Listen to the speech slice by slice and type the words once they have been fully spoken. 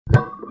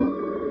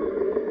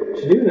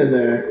What you doing in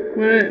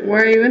there?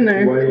 Why are you in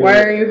there?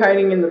 Why are you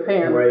hiding in the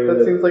pan?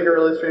 That seems like a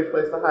really strange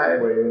place to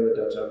hide. Why are you in the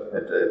Dutch oven?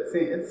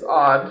 It's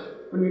odd.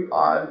 When you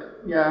odd,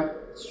 yeah.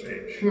 It's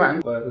strange. Come on.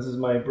 But this is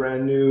my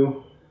brand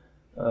new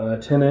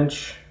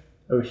 10-inch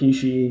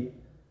Ohishi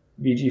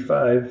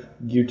VG5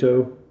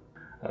 Gyuto.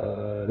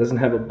 It doesn't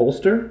have a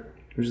bolster.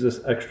 There's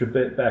this extra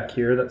bit back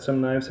here that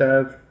some knives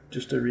have,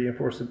 just to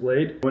reinforce the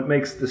blade. What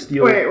makes the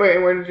steel... Wait,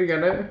 where did you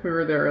get it? We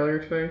were there earlier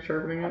today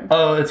sharpening it.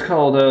 Oh, it's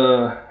called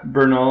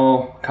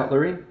Bernal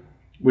Cutlery,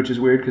 which is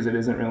weird because it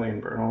isn't really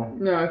in Bernal.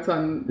 No, it's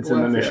in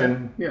the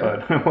Mission,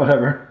 yeah. But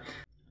whatever.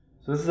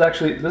 So this is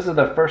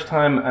the first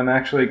time I'm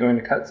actually going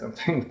to cut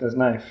something with this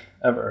knife,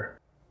 ever.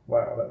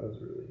 Wow, that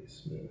was really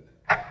smooth.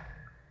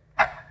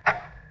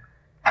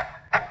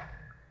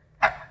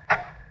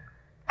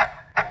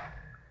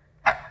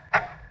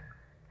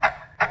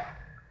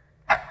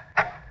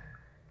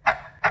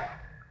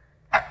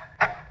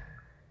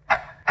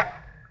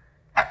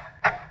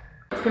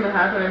 What's gonna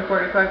happen in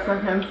 45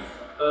 seconds?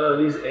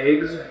 These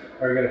eggs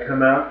are gonna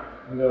come out.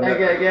 Egg.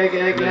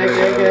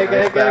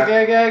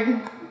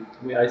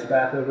 The ice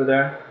bath over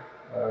there.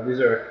 These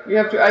are... You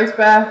have to ice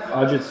bath.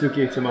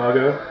 Ajitsuki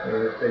Tamago.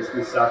 They're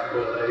basically soft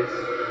boiled eggs.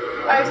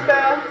 Ice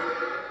bath.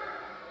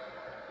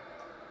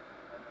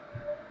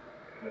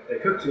 And if they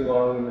cook too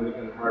long, then they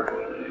become hard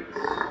boiled eggs.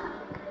 You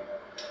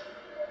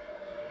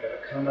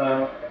gotta come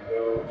out and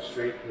go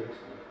straight into the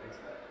ice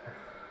bath.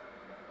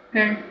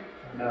 Okay.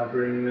 Now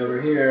bringing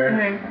over here.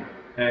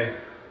 Hey.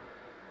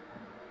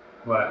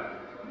 What?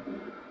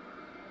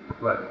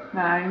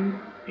 9,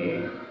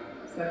 8,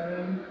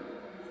 7,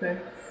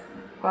 6,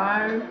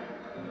 5,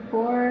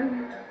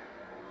 4.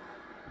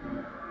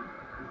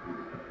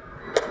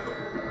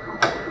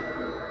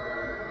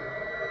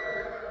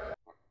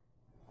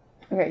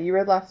 Okay, you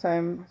read last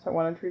time, so I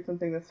wanted to read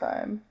something this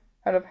time.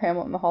 Out of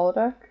Hamlet and the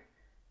Holodeck,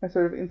 my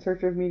sort of in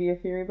search of media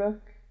theory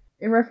book.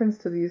 In reference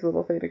to these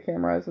little theta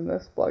cameras and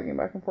this blogging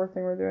back and forth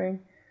thing we're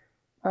doing,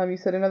 you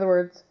said, in other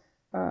words,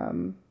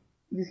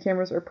 these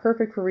cameras are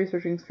perfect for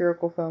researching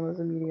spherical film as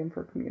a medium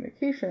for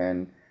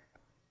communication.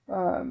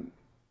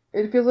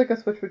 It feels like a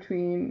switch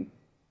between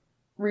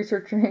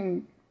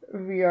researching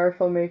VR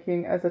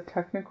filmmaking as a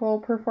technical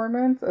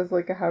performance, as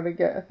like a how to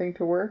get a thing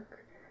to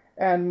work,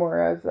 and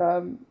more as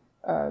an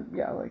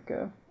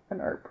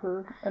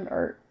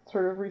art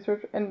sort of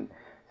research. And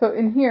so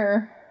in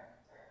here,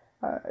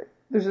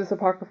 there's this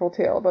apocryphal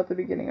tale about the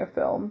beginning of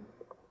film,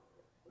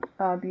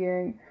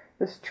 being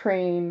this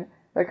train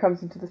that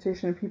comes into the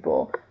station and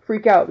people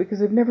freak out because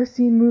they've never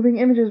seen moving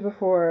images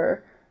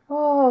before.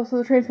 Oh, so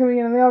the train's coming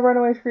in and they all run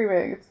away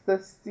screaming. It's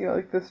this,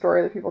 like the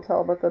story that people tell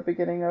about the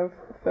beginning of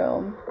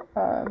film.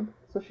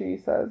 So she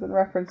says in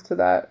reference to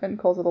that and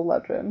calls it a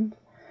legend.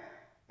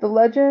 The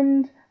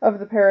legend of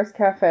the Paris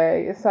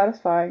Cafe is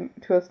satisfying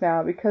to us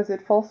now because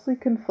it falsely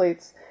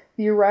conflates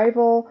the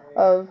arrival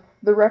of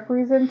the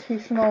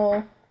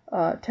representational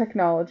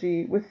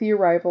technology with the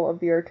arrival of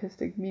the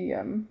artistic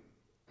medium,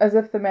 as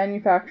if the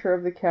manufacture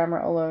of the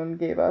camera alone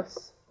gave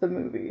us the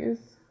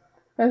movies.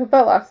 And I thought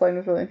that last line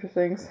was really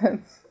interesting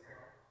since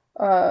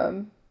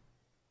I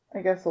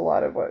guess a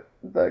lot of what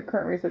the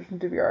current research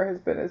into VR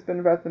has been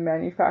about the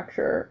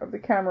manufacture of the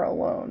camera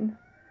alone.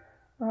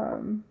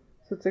 So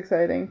it's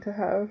exciting to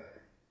have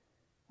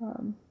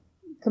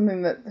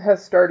something that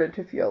has started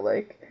to feel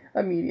like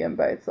a medium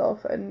by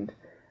itself and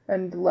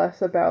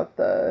less about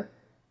the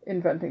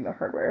inventing the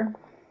hardware.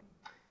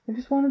 I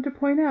just wanted to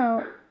point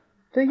out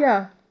that,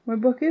 yeah, my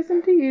book is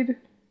indeed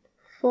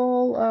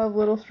full of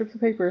little strips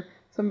of paper.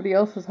 Somebody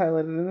else has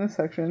highlighted in this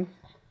section.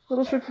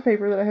 Little strips of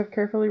paper that I have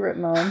carefully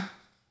written on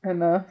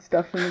and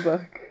stuffed in the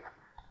book.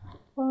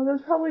 Well,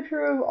 that's probably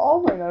true of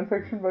all my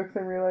nonfiction books,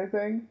 I'm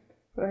realizing.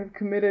 But I've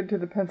committed to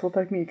the pencil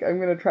technique. I'm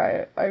going to try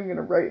it. I'm going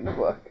to write in a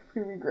book. It's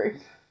going to be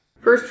great.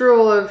 First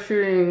rule of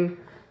shooting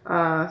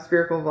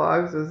spherical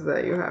vlogs is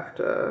that you have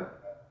to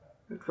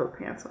put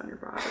pants on your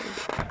body.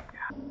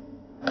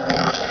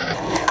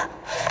 Yeah.